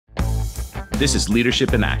This is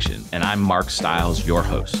Leadership in Action, and I'm Mark Stiles, your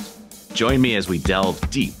host. Join me as we delve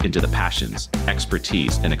deep into the passions,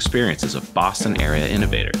 expertise, and experiences of Boston area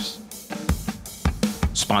innovators.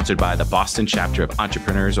 Sponsored by the Boston chapter of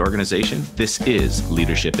Entrepreneurs Organization, this is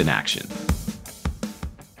Leadership in Action.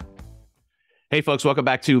 Hey folks, welcome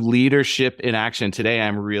back to Leadership in Action. Today,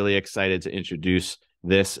 I'm really excited to introduce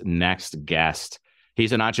this next guest.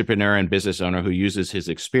 He's an entrepreneur and business owner who uses his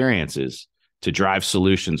experiences to drive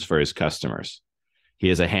solutions for his customers.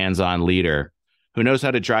 He is a hands-on leader who knows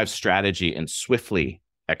how to drive strategy and swiftly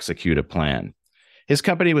execute a plan. His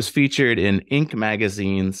company was featured in Inc.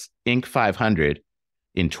 magazine's Inc. 500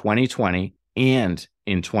 in 2020 and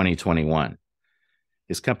in 2021.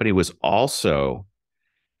 His company was also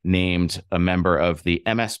named a member of the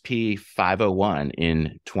MSP 501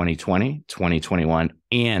 in 2020, 2021,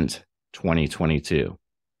 and 2022.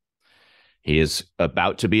 He is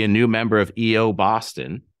about to be a new member of EO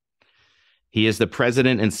Boston. He is the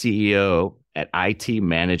president and CEO at IT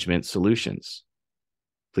Management Solutions.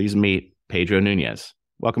 Please meet Pedro Nuñez.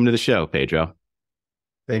 Welcome to the show, Pedro.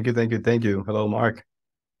 Thank you. Hello, Mark.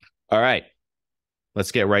 All right,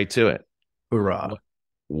 let's get right to it. Hoorah.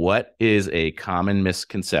 What is a common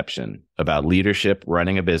misconception about leadership,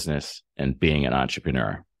 running a business, and being an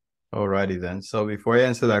entrepreneur? Alrighty then. So before I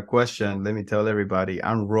answer that question, let me tell everybody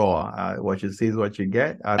I'm raw. What you see is what you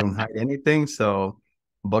get. I don't hide anything, so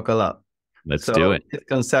buckle up. Let's do it.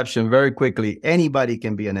 Misconception very quickly. Anybody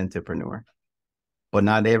can be an entrepreneur, but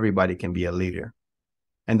not everybody can be a leader.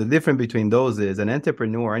 And the difference between those is an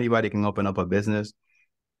entrepreneur, anybody can open up a business,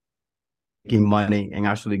 making money, and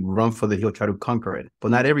actually run for the hill, try to conquer it.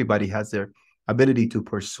 But not everybody has their ability to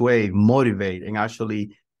persuade, motivate, and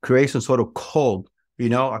actually create some sort of cult,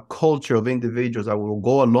 a culture of individuals that will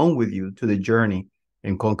go along with you to the journey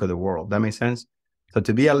and conquer the world. That makes sense? So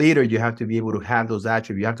to be a leader, you have to be able to have those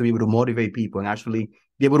attributes. You have to be able to motivate people and actually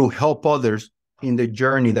be able to help others in the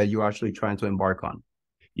journey that you're actually trying to embark on.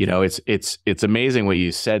 It's amazing what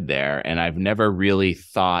you said there. And I've never really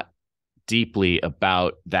thought deeply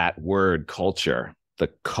about that word culture, the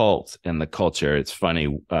cult and the culture. It's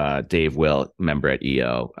funny, Dave Will, member at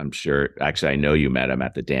EO, I'm sure, actually, I know you met him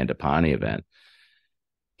at the Dan DePani event.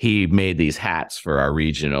 He made these hats for our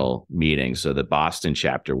regional meetings. So the Boston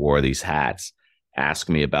chapter wore these hats. Ask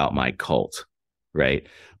me about my cult, right?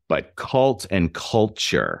 But cult and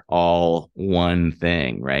culture, all one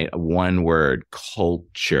thing, right? One word,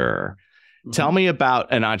 culture. Mm-hmm. Tell me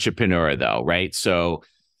about an entrepreneur though, right? So,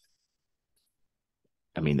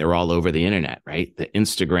 I mean, they're all over the internet, right? The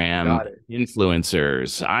Instagram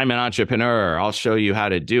influencers. I'm an entrepreneur. I'll show you how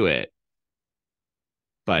to do it.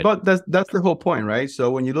 But that's the whole point, right?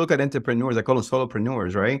 So when you look at entrepreneurs, I call them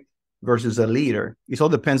solopreneurs, right? Versus a leader, it all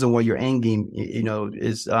depends on what your end game,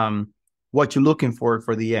 is what you're looking for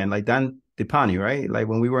the end. Like Dan DePani, right? Like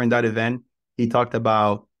when we were in that event, he talked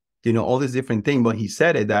about, all these different things, but he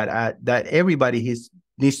said it that everybody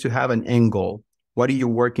needs to have an end goal. What are you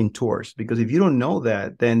working towards? Because if you don't know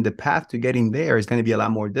that, then the path to getting there is going to be a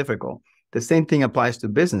lot more difficult. The same thing applies to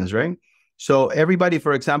business, right? So everybody,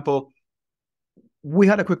 for example, we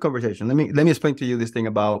had a quick conversation. Let me explain to you this thing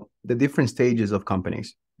about the different stages of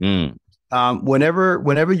companies.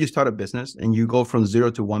 Whenever you start a business and you go from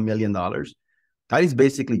 $0 to $1 million, that is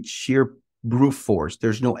basically sheer brute force.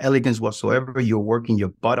 There's no elegance whatsoever. You're working your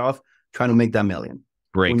butt off trying to make that million.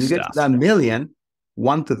 Great when you stuff. get to that million,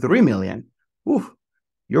 1 to 3 million,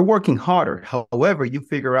 you're working harder. However, you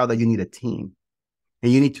figure out that you need a team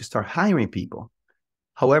and you need to start hiring people.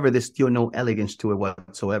 However, there's still no elegance to it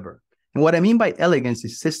whatsoever. And what I mean by elegance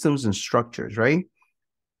is systems and structures, right?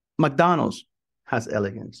 McDonald's has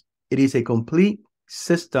elegance. It is a complete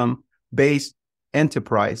system-based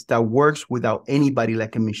enterprise that works without anybody,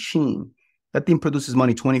 like a machine. That thing produces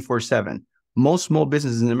money 24/7. Most small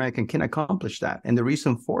businesses in America can accomplish that. And the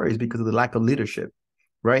reason for it is because of the lack of leadership,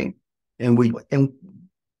 right? And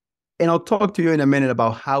I'll talk to you in a minute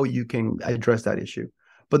about how you can address that issue.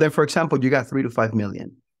 But then, for example, you got 3 to 5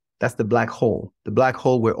 million. That's the black hole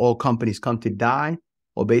where all companies come to die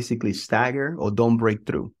or basically stagger or don't break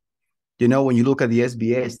through. When you look at the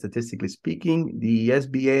SBA, statistically speaking, the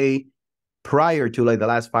SBA prior to like the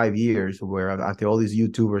last 5 years, where after all these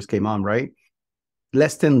YouTubers came on, right?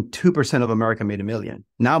 Less than 2% of America made $1 million.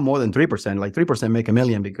 Now more than 3%, like 3% make $1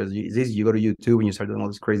 million because you go to YouTube and you start doing all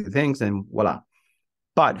these crazy things and voila.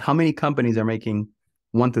 But how many companies are making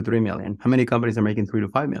 1 to 3 million? How many companies are making 3 to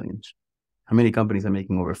 5 million? How many companies are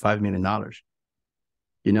making over $5 million? $5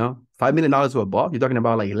 million or above, you're talking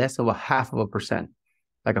about like less of a 0.5%,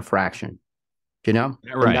 like a fraction, Right.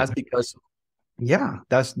 And that's because,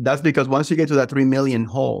 that's because once you get to that 3 million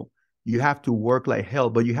hole, You have to work like hell,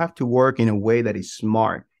 but you have to work in a way that is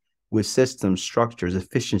smart with systems, structures,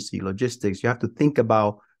 efficiency, logistics. You have to think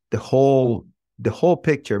about the whole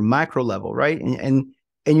picture, macro level, right? And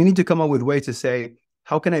you need to come up with ways to say,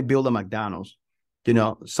 how can I build a McDonald's?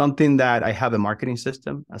 Something that I have a marketing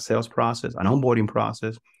system, a sales process, an onboarding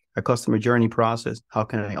process, a customer journey process. How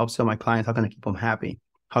can I upsell my clients? How can I keep them happy?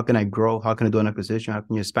 How can I grow? How can I do an acquisition? How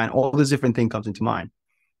can you expand? All these different things comes into mind.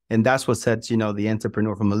 And that's what sets, the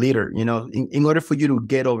entrepreneur from a leader. In order for you to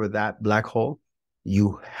get over that black hole,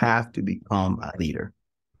 you have to become a leader.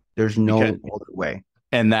 There's no other way.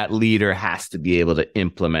 And that leader has to be able to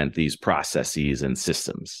implement these processes and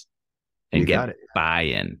systems and get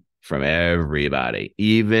buy-in from everybody,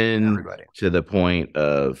 even to the point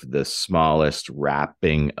of the smallest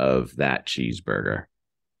wrapping of that cheeseburger.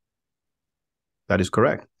 That is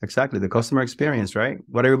correct. Exactly. The customer experience, right?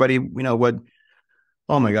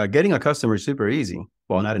 Oh my God, getting a customer is super easy.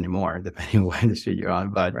 Well, not anymore, depending on what industry you're on,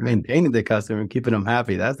 but maintaining the customer and keeping them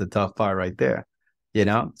happy, that's the tough part right there.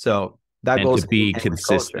 So that goes to be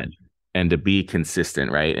consistent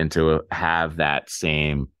right? And to have that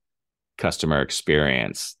same customer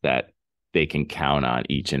experience that they can count on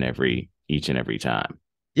each and every time.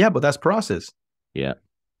 Yeah, but that's process. Yeah.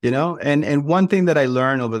 And one thing that I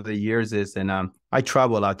learned over the years is, and I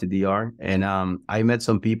travel a lot to DR, and I met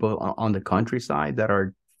some people on the countryside that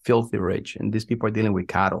are filthy rich, and these people are dealing with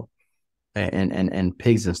cattle and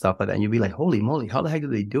pigs and stuff like that. And you'd be like, holy moly, how the heck do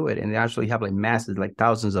they do it? And they actually have like masses, like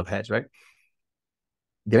thousands of heads, right?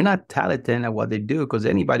 They're not talented at what they do because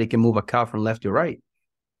anybody can move a cow from left to right.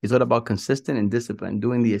 It's all about consistent and discipline,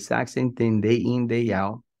 doing the exact same thing day in, day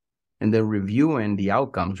out, and then reviewing the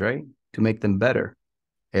outcomes, right? To make them better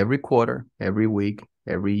every quarter, every week,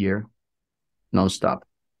 every year, nonstop.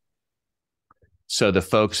 So the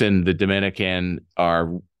folks in the Dominican are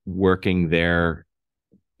working their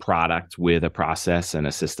product with a process and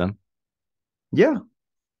a system? Yeah.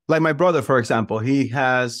 Like my brother, for example, he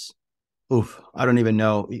has, I don't even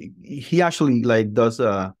know. He actually does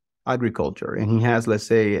agriculture, and he has, let's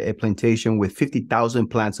say, a plantation with 50,000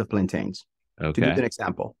 plants of plantains. Okay. To give an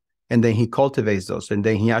example. And then he cultivates those, and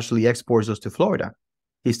then he actually exports those to Florida.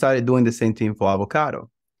 He started doing the same thing for avocado.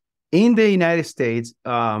 In the United States,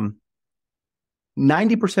 90%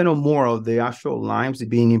 or more of the actual limes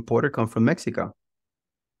being imported come from Mexico.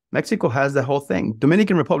 Mexico has the whole thing.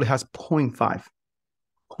 Dominican Republic has 0.5.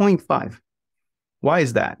 0.5. Why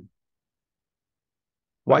is that?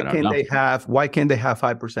 Why can't they have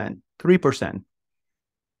 5%, 3%?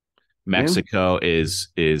 Mexico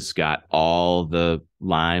is got all the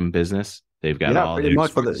lime business. They've got all pretty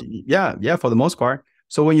much for the most part.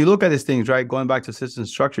 So when you look at these things, right, going back to system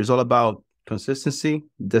structure, it's all about consistency,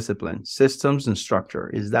 discipline, systems, and structure.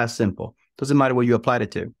 It's that simple. Doesn't matter what you applied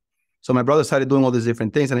it to. So my brother started doing all these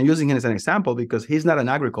different things, and I'm using him as an example because he's not an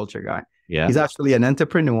agriculture guy. Yeah. He's actually an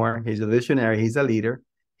entrepreneur. He's a visionary. He's a leader.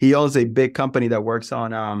 He owns a big company that works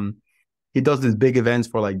on, he does these big events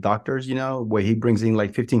for like doctors, where he brings in like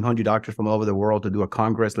 1,500 doctors from all over the world to do a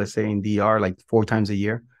congress, let's say in DR, like 4 times a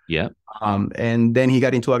year. Yeah. And then he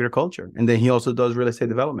got into agriculture, and then he also does real estate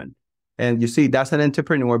development. And you see, that's an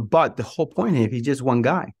entrepreneur. But the whole point is, he's just one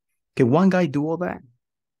guy. Can one guy do all that?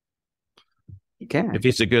 He can. If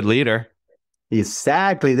he's a good leader.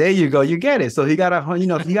 Exactly. There you go. You get it. So he got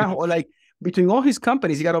he got like between all his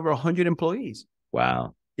companies, he got over 100 employees.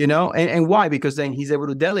 Wow. And why? Because then he's able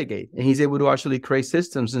to delegate, and he's able to actually create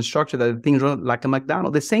systems and structure that things run like a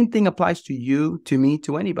McDonald's. The same thing applies to you, to me,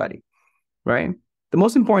 to anybody, right? The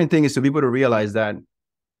most important thing is to be able to realize that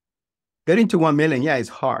getting to 1 million, it's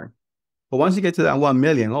hard. But once you get to that 1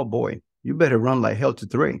 million, oh boy, you better run like hell to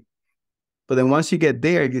 3. But then once you get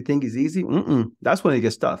there, if you think it's easy, that's when it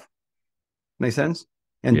gets tough. Make sense?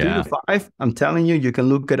 And 3 to 5, I'm telling you, you can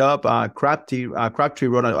look it up. Crabtree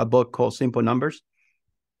wrote a book called Simple Numbers.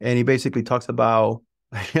 And he basically talks about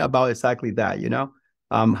exactly that,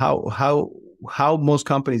 how most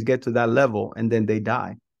companies get to that level and then they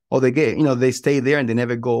die, or they stay there and they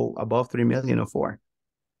never go above 3 million or 4.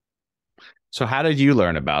 So how did you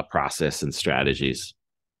learn about process and strategies?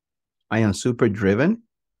 I am super driven.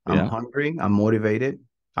 I'm hungry. I'm motivated.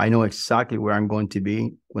 I know exactly where I'm going to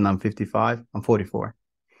be when I'm 55. I'm 44,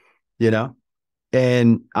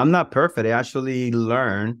 and I'm not perfect. I actually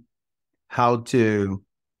learned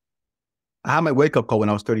I had my wake up call when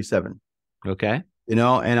I was 37. Okay. And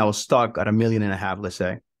I was stuck at 1.5 million, let's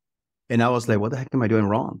say. And I was like, what the heck am I doing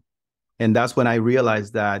wrong? And that's when I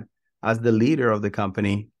realized that as the leader of the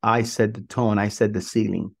company, I set the tone, I set the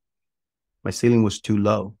ceiling. My ceiling was too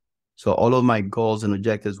low. So all of my goals and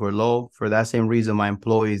objectives were low. For that same reason, my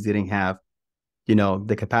employees didn't have,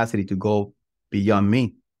 the capacity to go beyond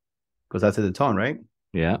me. because that set the tone, right?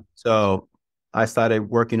 Yeah. So I started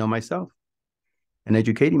working on myself and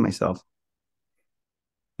educating myself.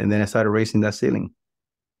 And then I started raising that ceiling.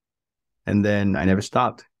 And then I never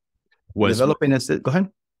stopped. Was Developing a go ahead.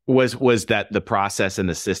 was that the process and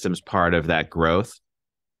the systems part of that growth?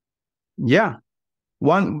 Yeah.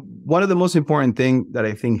 One of the most important thing that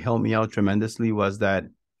I think helped me out tremendously was that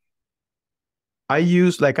I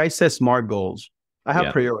use, like I set smart goals. I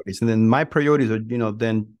have priorities, and then my priorities are,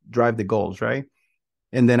 then drive the goals, right?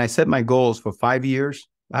 And then I set my goals for 5 years.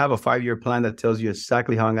 I have a 5-year plan that tells you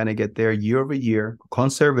exactly how I'm going to get there year over year,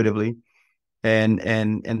 conservatively. And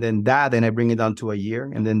then I bring it down to a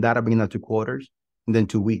year, and then that I bring it down to quarters, and then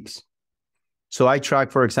 2 weeks. So I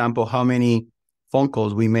track, for example, how many phone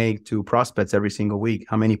calls we make to prospects every single week,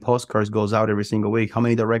 how many postcards goes out every single week, how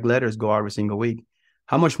many direct letters go out every single week,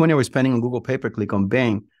 how much money are we spending on Google pay-per-click, on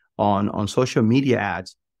Bing, on social media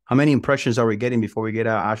ads, how many impressions are we getting before we get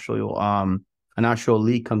an actual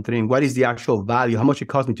lead come through, what is the actual value, how much it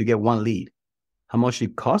costs me to get one lead, how much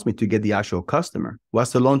it costs me to get the actual customer,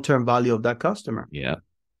 what's the long-term value of that customer. Yeah.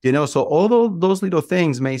 So all those little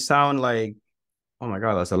things may sound like, oh my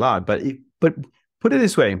God, that's a lot. But put it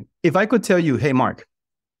this way. If I could tell you, hey, Mark,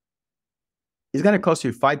 it's going to cost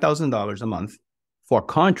you $5,000 a month for a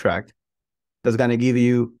contract that's going to give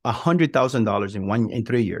you $100,000 in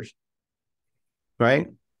 3 years, right?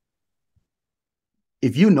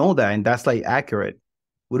 If you know that, and that's like accurate,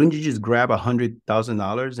 wouldn't you just grab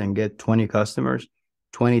 $100,000 and get 20 customers?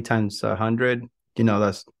 20 times 100,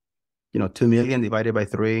 that's 2 million divided by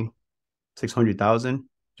 3, 600,000.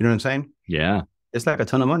 You know what I'm saying? Yeah. It's like a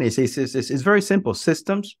ton of money. It's very simple.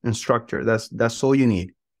 Systems and structure. That's all you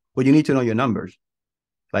need. But you need to know your numbers,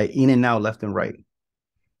 like in and out, left and right.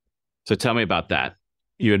 So tell me about that.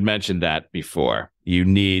 You had mentioned that before. You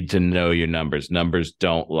need to know your numbers. Numbers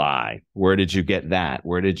don't lie. Where did you get that?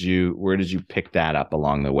 Where did you pick that up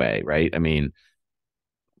along the way? Right. I mean,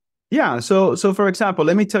 yeah. So for example,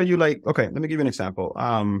 let me tell you, okay, let me give you an example.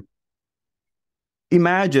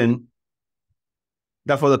 Imagine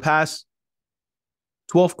that for the past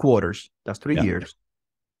 12 quarters, that's 3 years,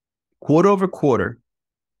 quarter over quarter,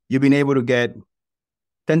 you've been able to get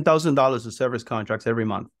 $10,000 of service contracts every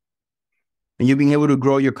month. And you've been able to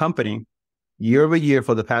grow your company year over year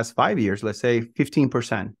for the past 5 years, let's say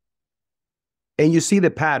 15%. And you see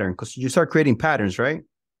the pattern because you start creating patterns, right?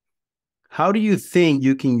 How do you think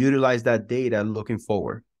you can utilize that data looking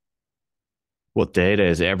forward? Well, data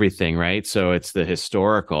is everything, right? So it's the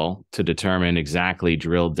historical to determine exactly,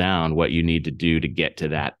 drill down what you need to do to get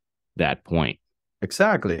to that point.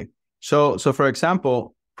 Exactly. So for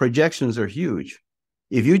example, projections are huge.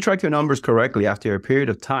 If you track your numbers correctly after a period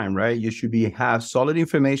of time, right, you should have solid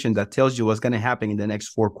information that tells you what's going to happen in the next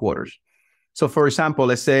 4 quarters. So for example,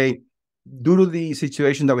 let's say due to the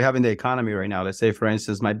situation that we have in the economy right now, let's say, for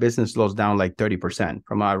instance, my business slows down like 30%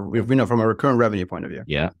 from a recurrent revenue point of view.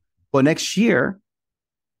 Yeah. But next year,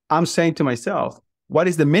 I'm saying to myself, what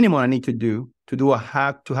is the minimum I need to do to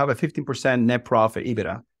have a 15% net profit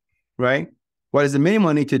EBITDA, right? What is the minimum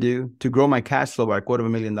I need to do to grow my cash flow by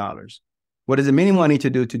 $250,000? What is the minimum I need to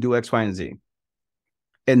do X, Y, and Z?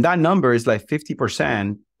 And that number is like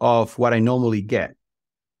 50% of what I normally get.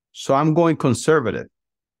 So I'm going conservative.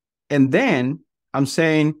 And then I'm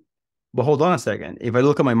saying, but hold on a second. If I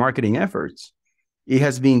look at my marketing efforts, it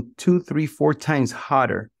has been 2, 3, 4 times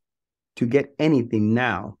harder to get anything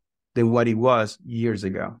now than what it was years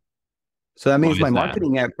ago. So that means my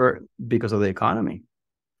marketing effort, because of the economy,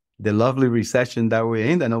 the lovely recession that we're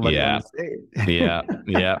in, that nobody wants to say.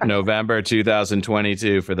 Yeah. November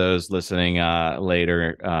 2022. For those listening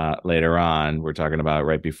later on, we're talking about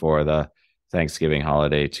right before the Thanksgiving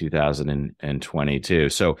holiday 2022.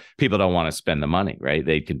 So people don't want to spend the money, right?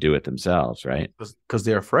 They can do it themselves, right? Because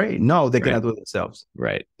they're afraid. No, they cannot do it themselves.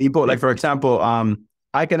 Right. People, like, for example,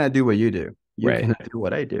 I cannot do what you do. You cannot do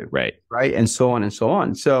what I do. Right. Right. And so on and so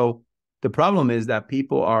on. So the problem is that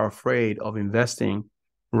people are afraid of investing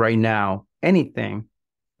right now, anything,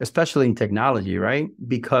 especially in technology, right?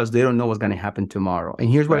 Because they don't know what's going to happen tomorrow. And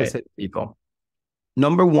here's what I say to people.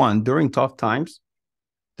 Number one, during tough times,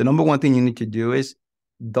 the number one thing you need to do is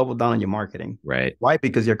double down on your marketing. Right. Why?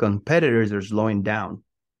 Because your competitors are slowing down.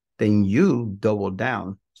 Then you double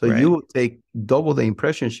down. So you will take double the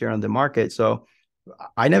impression share on the market. So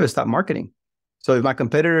I never stop marketing. So if my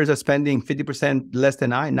competitors are spending 50% less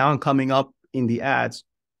than now I'm coming up in the ads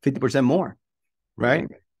 50% more. Right?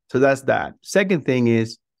 So that's that. Second thing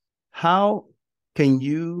is, how can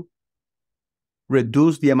you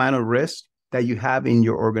reduce the amount of risk that you have in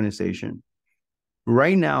your organization?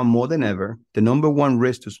 Right now, more than ever, the number one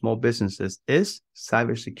risk to small businesses is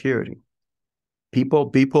cybersecurity.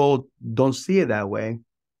 People don't see it that way.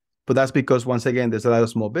 But that's because, once again, there's a lot of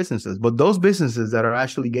small businesses. But those businesses that are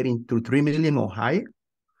actually getting to 3 million or higher,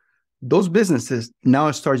 those businesses now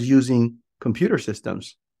start using computer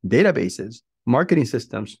systems, databases, marketing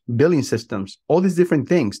systems, billing systems, all these different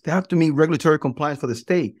things. They have to meet regulatory compliance for the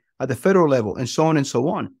state at the federal level, and so on and so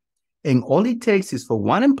on. And all it takes is for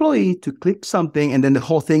one employee to click something, and then the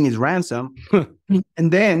whole thing is ransom.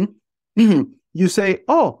 And then you say,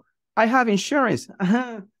 oh, I have insurance.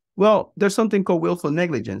 Well, there's something called willful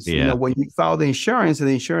negligence. Yeah. You know, when you file the insurance and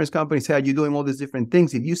the insurance company said you're doing all these different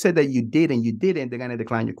things, if you said that you did and you didn't, they're going to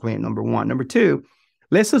decline your claim, number one. Number two,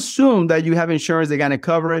 let's assume that you have insurance, they're going to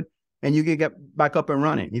cover it, and you can get back up and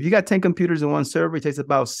running. If you got 10 computers in one server, it takes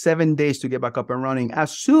about 7 days to get back up and running,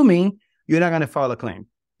 assuming you're not going to file a claim.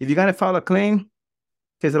 If you're going to file a claim,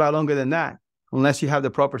 it takes a lot longer than that, unless you have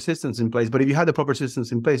the proper systems in place. But if you had the proper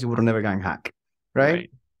systems in place, you would have never gotten hacked, right?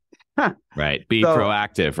 Right. Be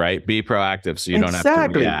proactive, right? Be proactive so you don't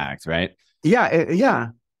have to react, right? Yeah.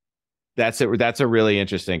 That's it. That's a really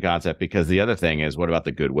interesting concept, because the other thing is, what about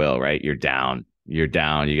the goodwill, right? You're down. You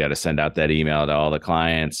got to send out that email to all the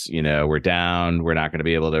clients. You know, we're down. We're not going to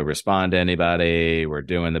be able to respond to anybody. We're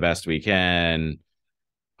doing the best we can,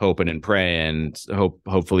 hoping and praying.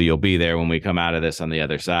 Hopefully you'll be there when we come out of this on the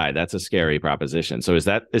other side. That's a scary proposition. So is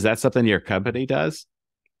that something your company does?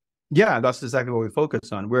 Yeah, that's exactly what we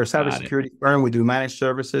focus on. We're a cybersecurity firm. We do managed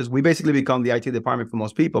services. We basically become the IT department for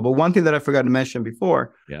most people. But one thing that I forgot to mention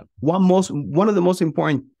before, one of the most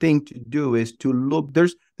important thing to do is to look.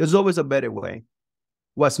 There's always a better way.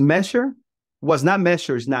 What's not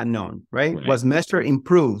measured is not known, right? What's measured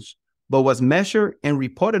improves, but what's measured and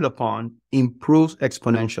reported upon improves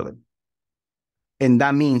exponentially. And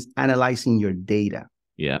that means analyzing your data.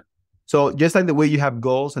 Yeah. So just like the way you have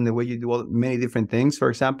goals and the way you do many different things, for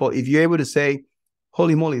example, if you're able to say,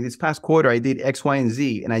 holy moly, this past quarter, I did X, Y, and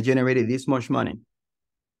Z, and I generated this much money.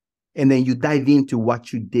 And then you dive into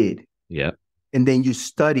what you did. Yeah. And then you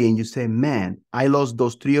study and you say, man, I lost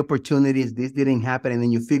those 3 opportunities. This didn't happen. And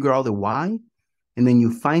then you figure out the why. And then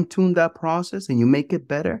you fine tune that process and you make it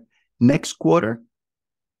better. Next quarter,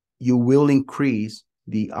 you will increase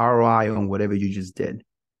the ROI on whatever you just did.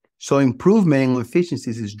 So improvement in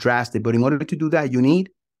efficiencies is drastic. But in order to do that, you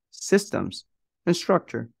need systems and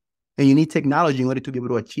structure. And you need technology in order to be able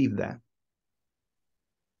to achieve that.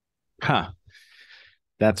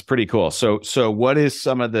 That's pretty cool. So what is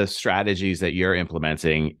some of the strategies that you're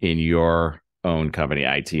implementing in your own company,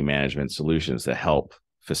 IT Management Solutions, to help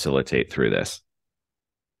facilitate through this?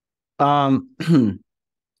 Well,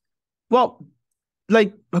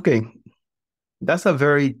 okay, that's a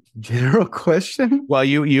very general question. Well,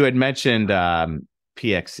 you had mentioned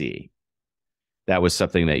PXE. That was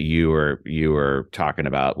something that you were talking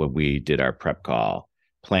about when we did our prep call.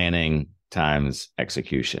 Planning times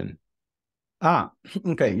execution.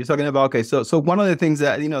 Okay. You're talking about, okay. So one of the things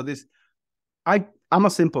that, I'm a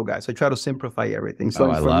simple guy, so I try to simplify everything. So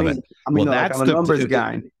I love it. I'm a numbers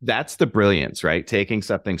guy. That's the brilliance, right? Taking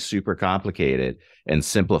something super complicated and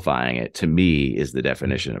simplifying it, to me, is the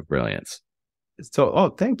definition of brilliance.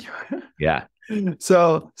 So, thank you. Yeah.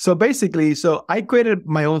 So basically, I created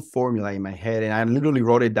my own formula in my head, and I literally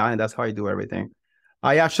wrote it down, and that's how I do everything.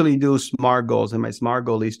 I actually do SMART goals, and my SMART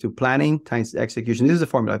goal is to planning times execution. This is the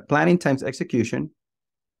formula: planning times execution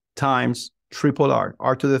times triple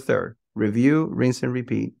R to the third, review, rinse, and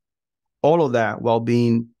repeat. All of that while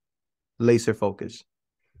being laser focused.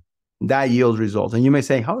 That yields results. And you may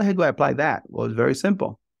say, how the heck do I apply that? Well, it's very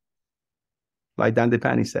simple. Like Dan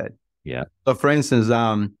DePani said. Yeah. So for instance,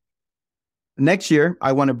 next year,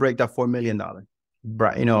 I want to break that $4 million,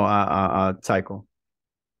 cycle,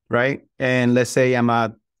 right? And let's say I'm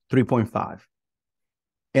at 3.5.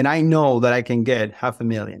 And I know that I can get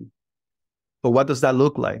 $500,000. But what does that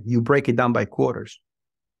look like? You break it down by quarters.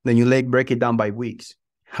 Then you break it down by weeks.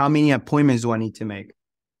 How many appointments do I need to make?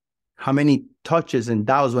 How many touches and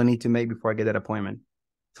dials do I need to make before I get that appointment?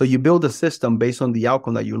 So you build a system based on the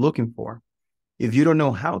outcome that you're looking for. If you don't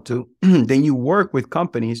know how to, then you work with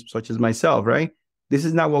companies such as myself, right? This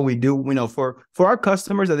is not what we do. For our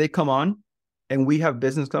customers that they come on and we have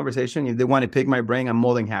business conversation, if they want to pick my brain, I'm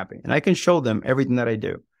more than happy. And I can show them everything that I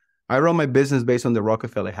do. I run my business based on the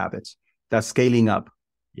Rockefeller habits. That's scaling up.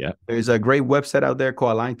 Yeah. There's a great website out there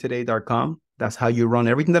called aligntoday.com. That's how you run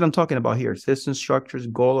everything that I'm talking about here. System structures,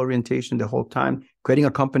 goal orientation the whole time, creating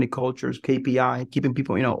a company cultures, KPI, keeping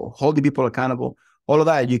people, holding people accountable. All of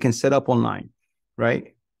that you can set up online,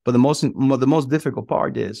 right? But the most difficult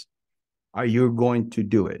part is, are you going to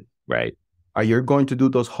do it? Right. Are you going to do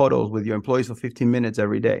those huddles with your employees for 15 minutes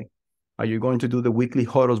every day? Are you going to do the weekly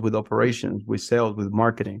huddles with operations, with sales, with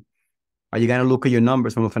marketing? Are you going to look at your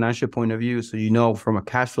numbers from a financial point of view? So, you know, from a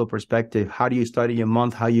cash flow perspective, how do you start your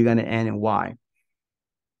month? How are you going to end and why?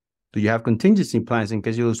 Do you have contingency plans in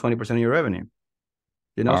case you lose 20% of your revenue?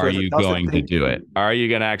 You know, Are so you that's the going to thing. do it? Are you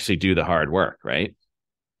going to actually do the hard work, right?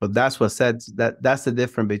 But that's what sets that's the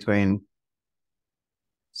difference between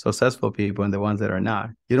successful people and the ones that are not.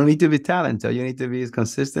 You don't need to be talented. You need to be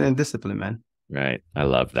consistent and disciplined, man. Right. I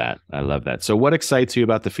love that. I love that. So what excites you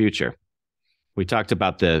about the future? We talked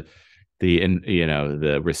about the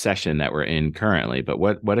recession that we're in currently, but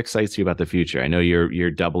what excites you about the future? I know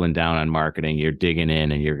you're doubling down on marketing, you're digging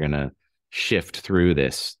in, and you're going to shift through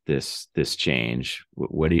this change.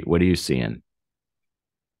 What are you seeing?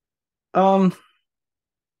 For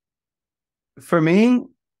me,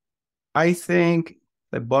 I think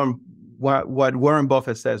that what Warren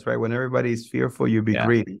Buffett says, right? When everybody's fearful, you be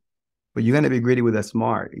greedy. But you're going to be greedy with a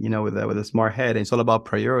smart, with a smart head. And it's all about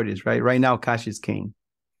priorities, right? Right now, cash is king.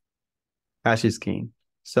 Cash is king.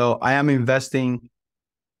 So I am investing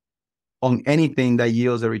on anything that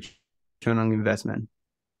yields a return on investment.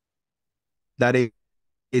 That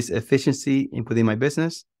is efficiency within my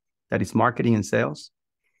business. That is marketing and sales.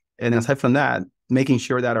 And aside from that, making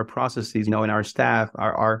sure that our processes, and our staff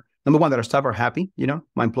are number one, that our staff are happy.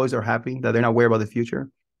 My employees are happy, that they're not worried about the future.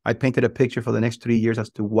 I painted a picture for the next 3 years as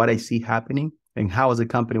to what I see happening and how as a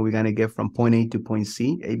company we're going to get from point A to point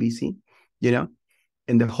C, ABC,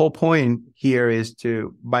 And the whole point here is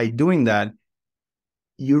by doing that,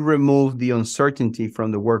 you remove the uncertainty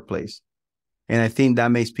from the workplace. And I think that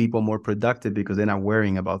makes people more productive because they're not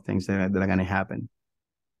worrying about things that are going to happen.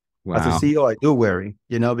 Wow. As a CEO, I do worry,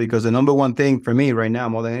 because the number one thing for me right now,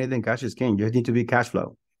 more than anything, cash is king. You need to be cash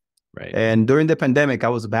flow. Right. And during the pandemic, I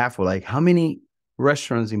was baffled. Like, how many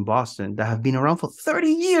restaurants in Boston that have been around for 30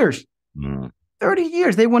 years? 30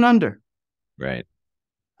 years, they went under. Right.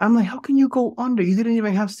 I'm like, how can you go under? You didn't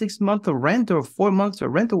even have 6 months of rent or 4 months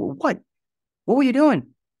of rent or what? What were you doing?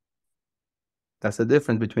 That's the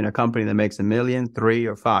difference between a company that makes $1 million, 3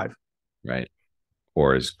 or 5. Right.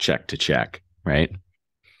 Or is check to check, right?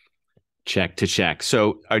 Check to check.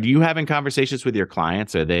 So are you having conversations with your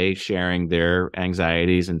clients? Are they sharing their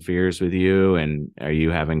anxieties and fears with you? And are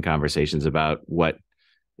you having conversations about what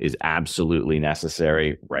is absolutely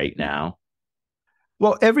necessary right now?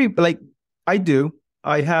 Well, I do.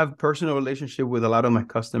 I have personal relationship with a lot of my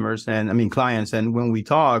customers and clients. And when we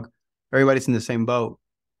talk, everybody's in the same boat.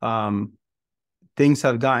 Things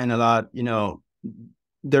have gotten a lot,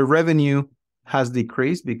 their revenue has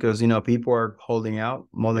decreased because, people are holding out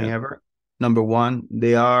more than ever. Number one,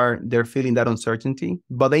 they're feeling that uncertainty,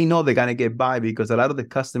 but they know they're going to get by because a lot of the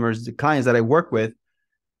clients that I work with,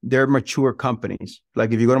 they're mature companies.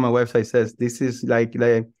 Like if you go to my website, it says, this is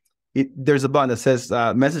there's a button that says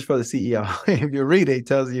message for the CEO. If you read it, it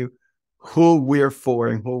tells you who we're for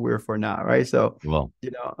and who we're for not. Right. So,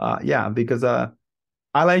 because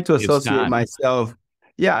I like to associate myself.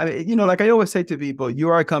 Yeah. Like I always say to people, you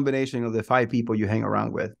are a combination of the 5 people you hang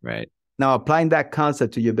around with. Right. Now, applying that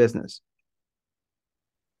concept to your business.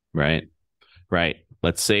 Right. Right.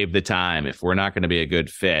 Let's save the time. If we're not going to be a good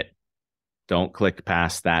fit, don't click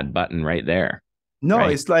past that button right there. No,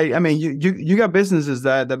 right? It's like, you got businesses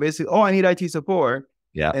that basically, I need IT support.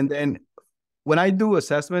 Yeah. And then when I do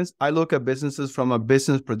assessments, I look at businesses from a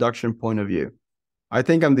business production point of view. I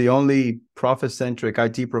think I'm the only profit-centric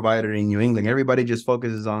IT provider in New England. Everybody just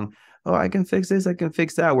focuses on, I can fix this, I can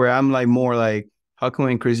fix that. Where I'm more like, how can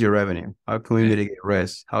we increase your revenue? How can we mitigate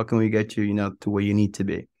risk? How can we get you, to where you need to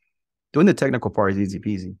be? Doing the technical part is easy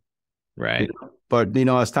peasy. Right. But,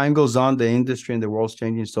 as time goes on, the industry and the world's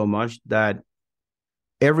changing so much that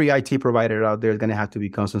every IT provider out there is going to have to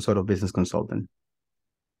become some sort of business consultant.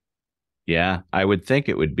 Yeah, I would think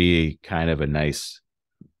it would be kind of a nice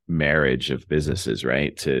marriage of businesses,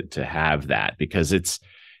 right? To have that, because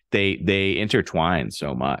they intertwine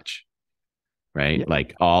so much, right? Yeah.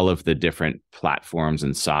 Like all of the different platforms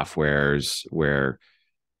and softwares where,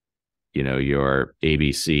 your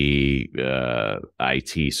ABC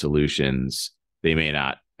IT solutions, they may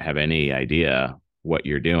not have any idea what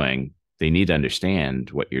you're doing. They need to understand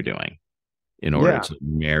what you're doing in order to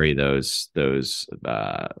marry those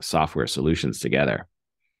software solutions together.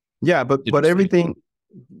 Yeah, but everything,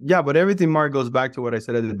 Mark, goes back to what I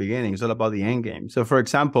said at the beginning. It's all about the end game. So, for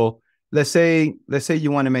example, let's say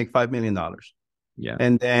you want to make $5 million. Yeah,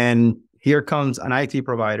 and then here comes an IT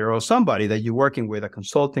provider or somebody that you're working with, a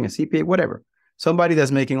consulting, a CPA, whatever, somebody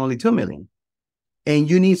that's making only $2 million, and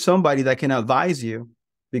you need somebody that can advise you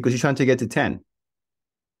because you're trying to get to 10.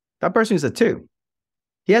 That person is a 2.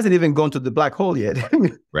 He hasn't even gone to the black hole yet.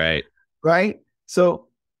 Right. Right. So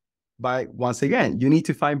once again, you need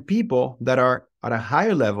to find people that are at a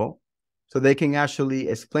higher level So they can actually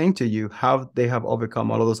explain to you how they have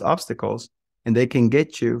overcome all of those obstacles, and they can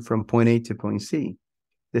get you from point A to point C.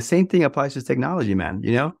 The same thing applies to technology, man.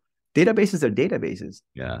 Databases are databases,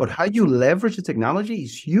 Yeah. but how you leverage the technology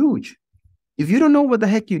is huge. If you don't know what the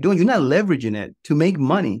heck you're doing, you're not leveraging it to make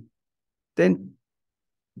money, then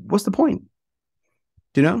what's the point?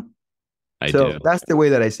 I do. That's the way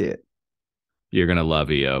that I see it. You're gonna love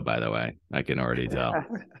EO, by the way. I can already tell.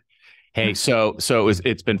 Hey, so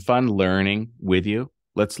it's been fun learning with you.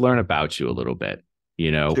 Let's learn about you a little bit.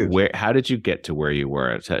 How did you get to where you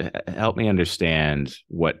were? Help me understand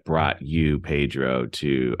what brought you, Pedro,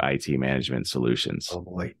 to IT Management Solutions. Oh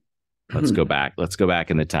boy. Let's go back. Let's go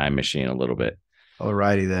back in the time machine a little bit. All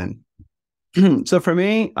righty then. So for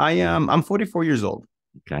me, I'm 44 years old.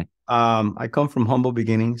 Okay. I come from humble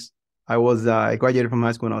beginnings. I graduated from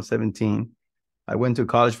high school when I was 17. I went to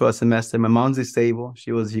college for a semester. My mom's disabled.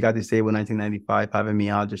 She got disabled in 1995, having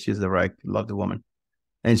myalgia. She's the wreck. Love the woman.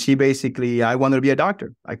 And I wanted to be a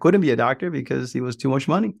doctor. I couldn't be a doctor because it was too much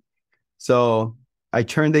money. So I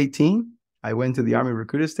turned 18. I went to the Army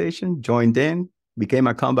recruiter station, joined in, became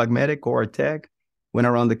a combat medic or a tech, went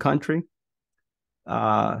around the country,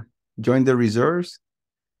 joined the reserves.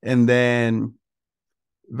 And then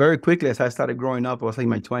very quickly, as I started growing up, I was like in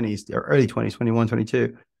my 20s, or early 20s, 21,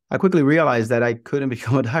 22. I quickly realized that I couldn't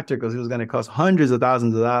become a doctor because it was going to cost hundreds of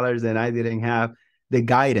thousands of dollars, and I didn't have the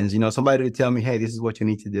guidance, somebody to tell me, hey, this is what you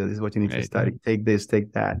need to do. This is what you need to study. Take this,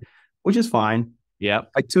 take that, which is fine. Yeah.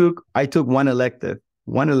 I took one elective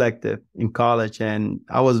in college, and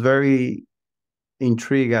I was very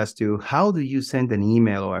intrigued as to how do you send an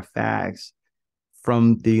email or a fax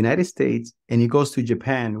from the United States and it goes to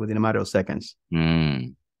Japan within a matter of seconds.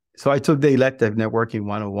 So I took the elective Networking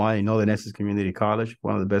 101 in Northern Essex Community College,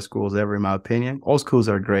 one of the best schools ever, in my opinion. All schools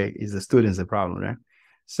are great. It's the students the problem, right?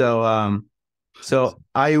 So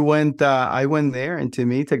I went there, and to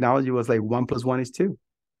me, technology was like 1 + 1 = 2.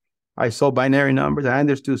 I saw binary numbers. I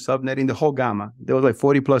understood subnetting, the whole gamma. There was like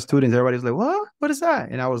 40 plus students. Everybody's like, what is that?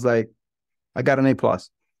 And I was like, I got an A+.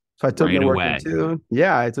 So I took networking 2.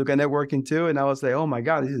 Yeah, I took a networking 2, and I was like, oh my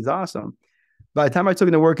God, this is awesome. By the time I took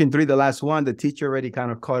networking 3, the last one, the teacher already kind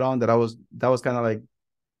of caught on that was kind of like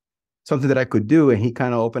something that I could do. And he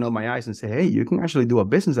kind of opened up my eyes and said, hey, you can actually do a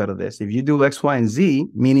business out of this. If you do X, Y, and Z,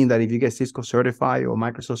 meaning that if you get Cisco certified or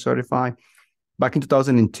Microsoft certified, back in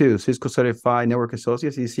 2002, Cisco certified network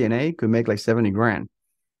associate, CCNA, could make like 70 grand.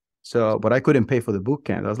 So, but I couldn't pay for the boot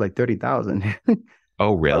camp. That was like 30,000.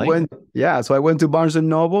 Oh, really? So I went to Barnes and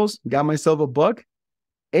Nobles, got myself a book,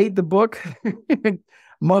 ate the book.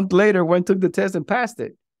 Month later, took the test and passed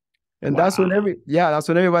it. And that's when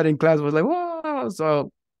everybody in class was like, whoa.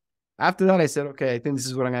 So after that, I said, okay, I think this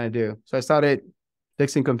is what I'm going to do. So I started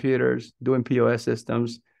fixing computers, doing POS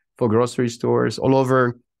systems for grocery stores all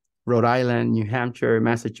over Rhode Island, New Hampshire,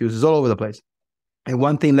 Massachusetts, all over the place. And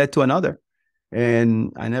one thing led to another.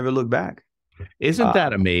 And I never looked back. Isn't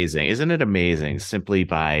that amazing? Isn't it amazing simply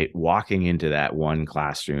by walking into that one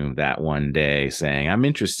classroom that one day saying, I'm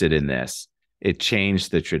interested in this? It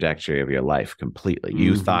changed the trajectory of your life completely.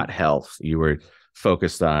 You thought health, you were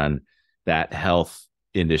focused on that health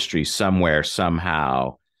industry somewhere,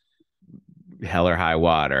 somehow, hell or high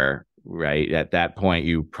water, right? At that point,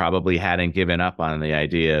 you probably hadn't given up on the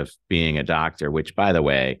idea of being a doctor, which, by the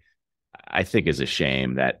way, I think is a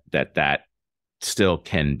shame that still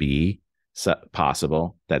can be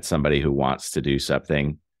possible, that somebody who wants to do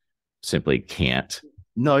something simply can't.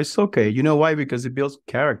 No, it's okay. You know why? Because it builds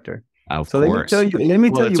character. Of course. Let me tell you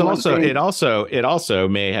one thing. It also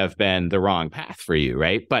may have been the wrong path for you,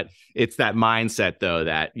 right? But it's that mindset, though,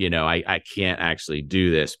 that, I can't actually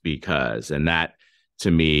do this because, and that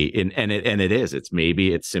to me, and it is, it's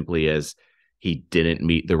simply as he didn't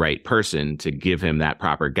meet the right person to give him that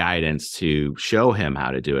proper guidance to show him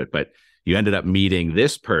how to do it. But you ended up meeting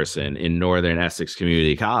this person in Northern Essex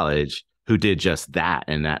Community College who did just that,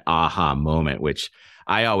 and that aha moment, which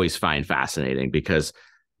I always find fascinating because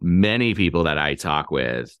many people that I talk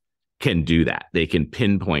with can do that. They can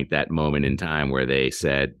pinpoint that moment in time where they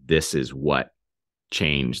said, this is what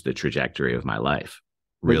changed the trajectory of my life.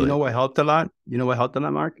 Really. But you know what helped a lot?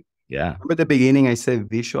 Mark? Yeah. Remember at the beginning, I said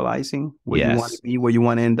visualizing where you want to be, where you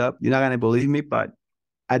want to end up. You're not going to believe me, but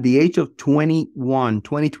at the age of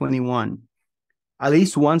 2021, at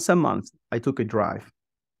least once a month, I took a drive.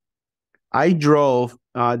 I drove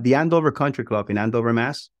the Andover Country Club in Andover,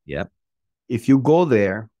 Mass. Yep. If you go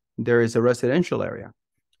there, there is a residential area.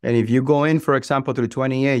 And if you go in, for example, through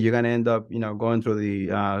 28, you're going to end up, going through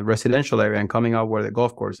the residential area and coming out where the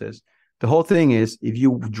golf course is. The whole thing is, if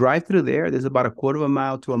you drive through there, there's about a quarter of a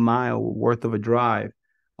mile to a mile worth of a drive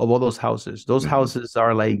of all those houses. Those houses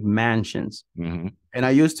are like mansions. And I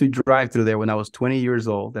used to drive through there when I was 20 years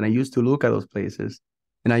old. And I used to look at those places.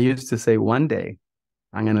 And I used to say, one day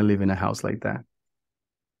I'm going to live in a house like that.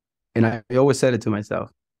 And I always said it to myself.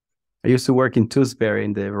 I used to work in Tewksbury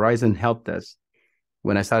in the Verizon help desk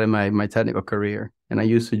when I started my technical career. And I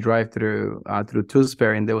used to drive through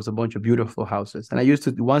Tewksbury, and there was a bunch of beautiful houses. And I used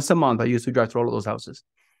to, once a month, I used to drive through all of those houses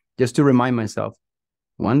just to remind myself,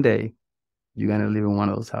 one day you're going to live in one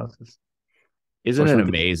of those houses. Isn't it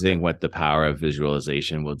amazing what the power of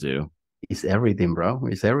visualization will do? It's everything, bro.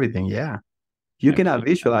 It's everything. Yeah. You cannot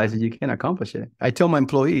visualize it. You can't accomplish it. I tell my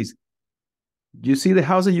employees, you see the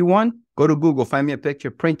house that you want? Go to Google, find me a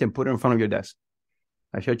picture, print and put it in front of your desk.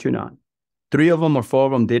 I shut you not. 3 of them or 4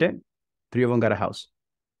 of them did it. 3 of them got a house.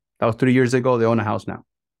 That was 3 years ago. They own a house now.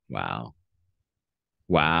 Wow.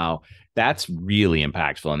 Wow. That's really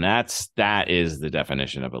impactful. And that is the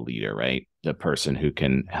definition of a leader, right? The person who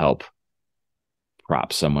can help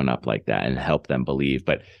prop someone up like that and help them believe.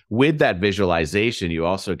 But with that visualization, you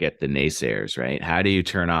also get the naysayers, right? How do you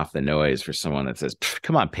turn off the noise for someone that says,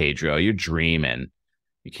 come on, Pedro, you're dreaming.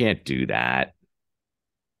 You can't do that.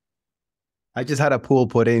 I just had a pool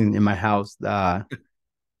put in my house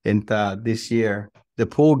this year. The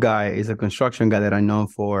pool guy is a construction guy that I know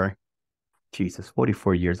for,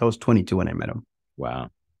 44 years. I was 22 when I met him. Wow.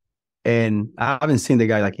 And I haven't seen the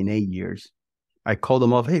guy like in 8 years. I called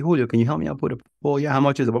him up. Hey, Julio, can you help me out with a pool? Yeah, how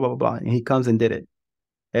much is it? Blah, blah, blah, blah. And he comes and did it.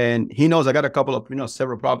 And he knows I got a couple of,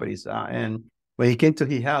 several properties. And when he came to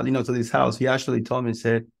his house, to this house, he actually told me and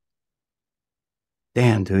said,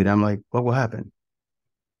 damn, dude. I'm like, what happened?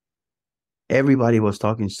 Everybody was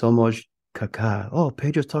talking so much caca. Oh,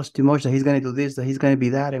 Pedro talks too much that he's going to do this, that he's going to be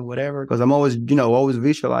that and whatever. Because I'm always, always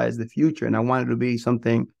visualize the future. And I wanted to be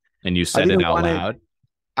something. And you said it out loud?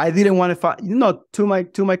 I didn't want to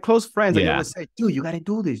find, to my close friends, I always say, dude, you got to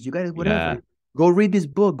do this. You got to, whatever. Yeah. Go read this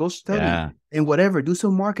book. Go study and whatever. Do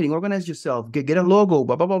some marketing. Organize yourself. Get a logo,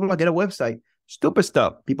 blah, blah, blah, blah. Get a website. Stupid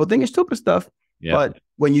stuff. People think it's stupid stuff. Yeah. But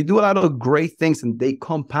when you do a lot of great things and they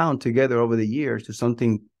compound together over the years to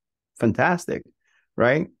something fantastic,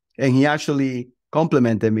 right? And he actually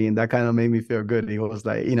complimented me, and that kind of made me feel good. He was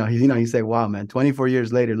like, he said, wow, man, 24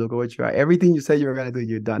 years later, look at what you are. Everything you said you were going to do,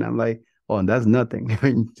 you're done. I'm like, oh, and that's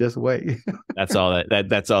nothing. Just wait. That's all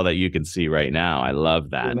that you can see right now. I love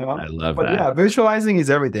that. I love that. Yeah, visualizing is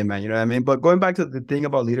everything, man. You know what I mean? But going back to the thing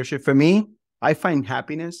about leadership, for me, I find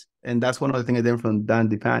happiness, and that's one of the things I did from Dan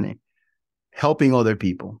DePani, helping other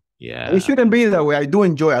people. Yeah. And it shouldn't be that way. I do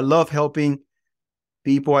enjoy, I love helping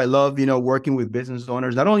people. I love, working with business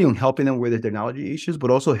owners, not only on helping them with their technology issues, but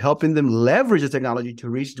also helping them leverage the technology to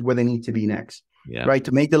reach where they need to be next, right?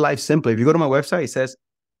 To make their life simpler. If you go to my website, it says,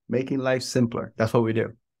 making life simpler. That's what we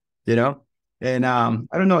do, And I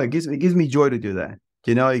don't know, it gives me joy to do that.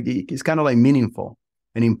 It's kind of like meaningful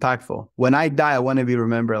and impactful. When I die, I want to be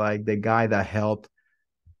remembered like the guy that helped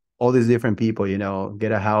all these different people,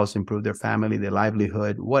 get a house, improve their family, their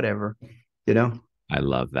livelihood, whatever, I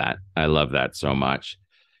love that. I love that so much.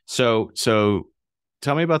 So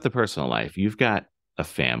tell me about the personal life. You've got a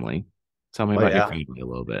family. Tell me about your family a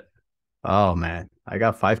little bit. Oh man, I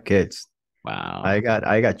got 5 kids. Wow. I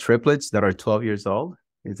got triplets that are 12 years old.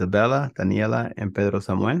 Isabella, Daniela, and Pedro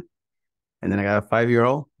Samuel. And then I got a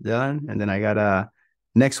 5-year-old, Dylan. And then I got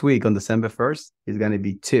next week on December 1st, he's going to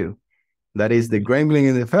be 2. That is the gremlin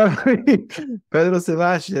in the family. Pedro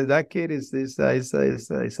Sebastian, that kid is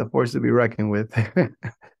a force to be reckoned with.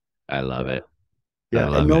 I love it.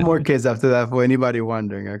 Yeah, and no more kids after that for anybody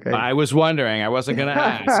wondering, okay? I was wondering. I wasn't going to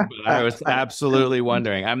ask, but I was absolutely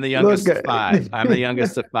wondering. I'm the youngest of 5. I'm the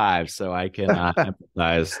youngest of 5, so I can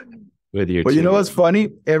empathize with you. But you know what's funny?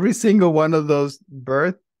 Every single one of those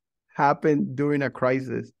births happened during a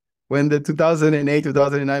crisis. When the 2008,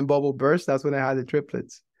 2009 bubble burst, that's when I had the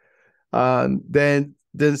triplets. Then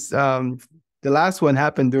the last one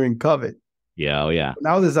happened during COVID. Yeah, oh yeah.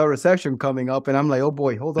 Now there's a recession coming up, and I'm like, oh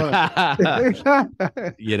boy, hold on.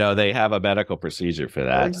 They have a medical procedure for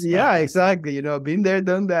that. Yeah, exactly. Been there,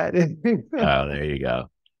 done that. Oh, there you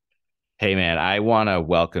go. Hey man, I want to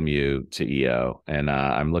welcome you to EO, and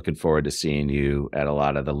I'm looking forward to seeing you at a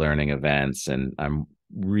lot of the learning events, and I'm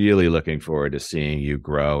really looking forward to seeing you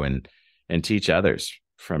grow and teach others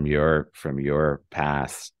from your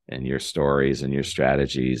paths and your stories and your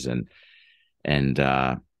strategies and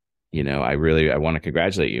I want to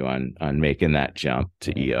congratulate you on making that jump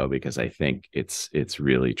to EO, because I think it's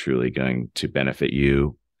really truly going to benefit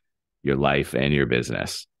you, your life, and your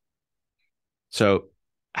business. So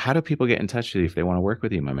how do people get in touch with you if they want to work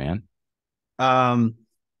with you, my man?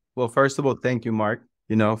 Well, first of all, thank you, Mark,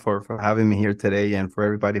 for having me here today, and for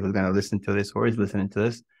everybody who's going to listen to this or is listening to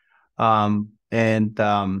this. And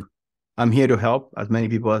I'm here to help as many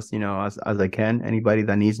people as as I can. Anybody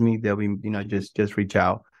that needs me, they'll be just reach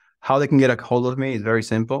out. How they can get a hold of me is very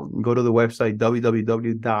simple. Go to the website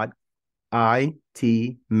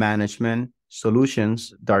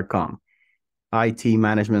www.itmanagementsolutions.com.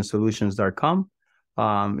 itmanagementsolutions.com.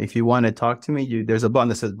 If you want to talk to me, there's a button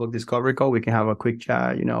that says book discovery call. We can have a quick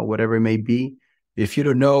chat, whatever it may be. If you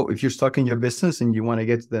don't know, if you're stuck in your business and you want to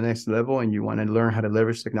get to the next level and you want to learn how to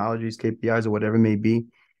leverage technologies, KPIs, or whatever it may be,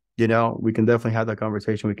 we can definitely have that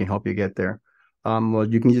conversation. We can help you get there. Well,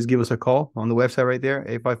 you can just give us a call on the website right there,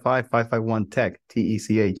 855-551-TECH,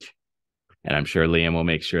 TECH. And I'm sure Liam will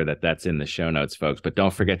make sure that that's in the show notes, folks. But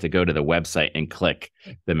don't forget to go to the website and click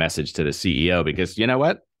the message to the CEO, because you know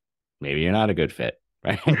what? Maybe you're not a good fit,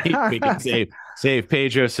 right? We can save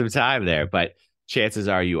Pedro some time there, but chances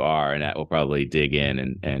are you are, and that will probably dig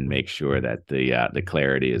in and make sure that the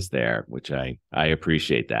clarity is there, which I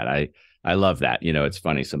appreciate that. I love that. It's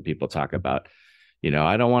funny. Some people talk about,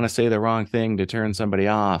 I don't want to say the wrong thing to turn somebody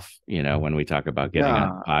off, when we talk about getting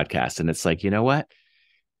on a podcast. And it's like, you know what?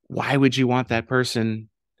 Why would you want that person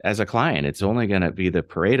as a client? It's only going to be the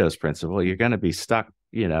Pareto's principle. You're going to be stuck,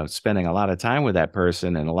 spending a lot of time with that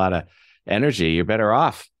person and a lot of energy. You're better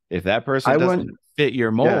off if that person doesn't fit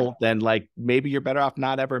your mold, then maybe you're better off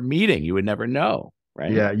not ever meeting. You would never know,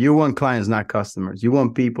 right? Yeah, you want clients, not customers. You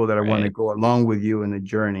want people that want to go along with you in the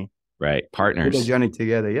journey. Right, partners. The journey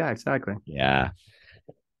together. Yeah, exactly. Yeah.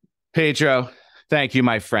 Pedro, thank you,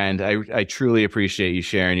 my friend. I truly appreciate you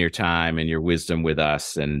sharing your time and your wisdom with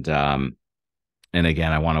us. And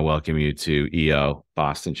again, I want to welcome you to EO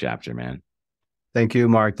Boston chapter, man. Thank you,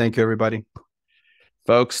 Mark. Thank you, everybody.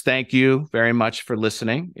 Folks, thank you very much for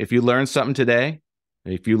listening. If you learned something today,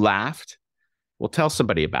 if you laughed, well, tell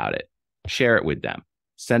somebody about it. Share it with them.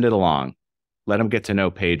 Send it along. Let them get to know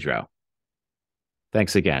Pedro.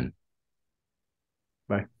 Thanks again.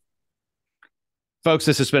 Bye. Folks,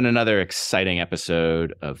 this has been another exciting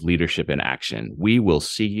episode of Leadership in Action. We will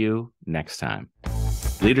see you next time.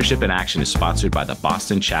 Leadership in Action is sponsored by the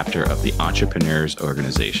Boston chapter of the Entrepreneurs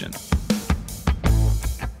Organization.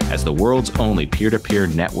 As the world's only peer-to-peer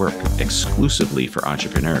network exclusively for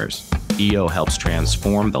entrepreneurs, EO helps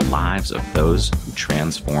transform the lives of those who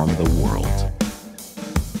transform the world.